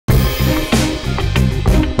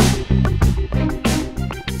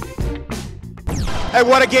Hey,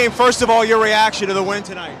 what a game. First of all, your reaction to the win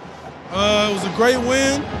tonight. It was a great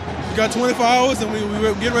win. We got 24 hours, and we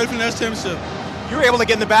were getting ready for the next championship. You were able to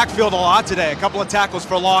get in the backfield a lot today. A couple of tackles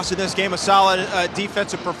for loss in this game, a solid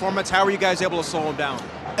defensive performance. How were you guys able to slow them down?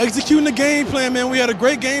 Executing the game plan, man. We had a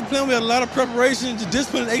great game plan. We had a lot of preparation, to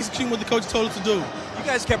discipline and executing what the coach told us to do. You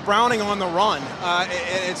guys kept Browning on the run.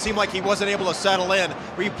 It seemed like he wasn't able to settle in.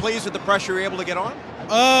 Were you pleased with the pressure you were able to get on?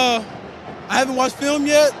 I haven't watched film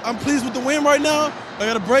yet. I'm pleased with the win right now. I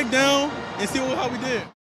got to break down and see how we did.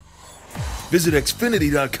 Visit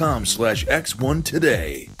Xfinity.com/X1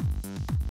 today.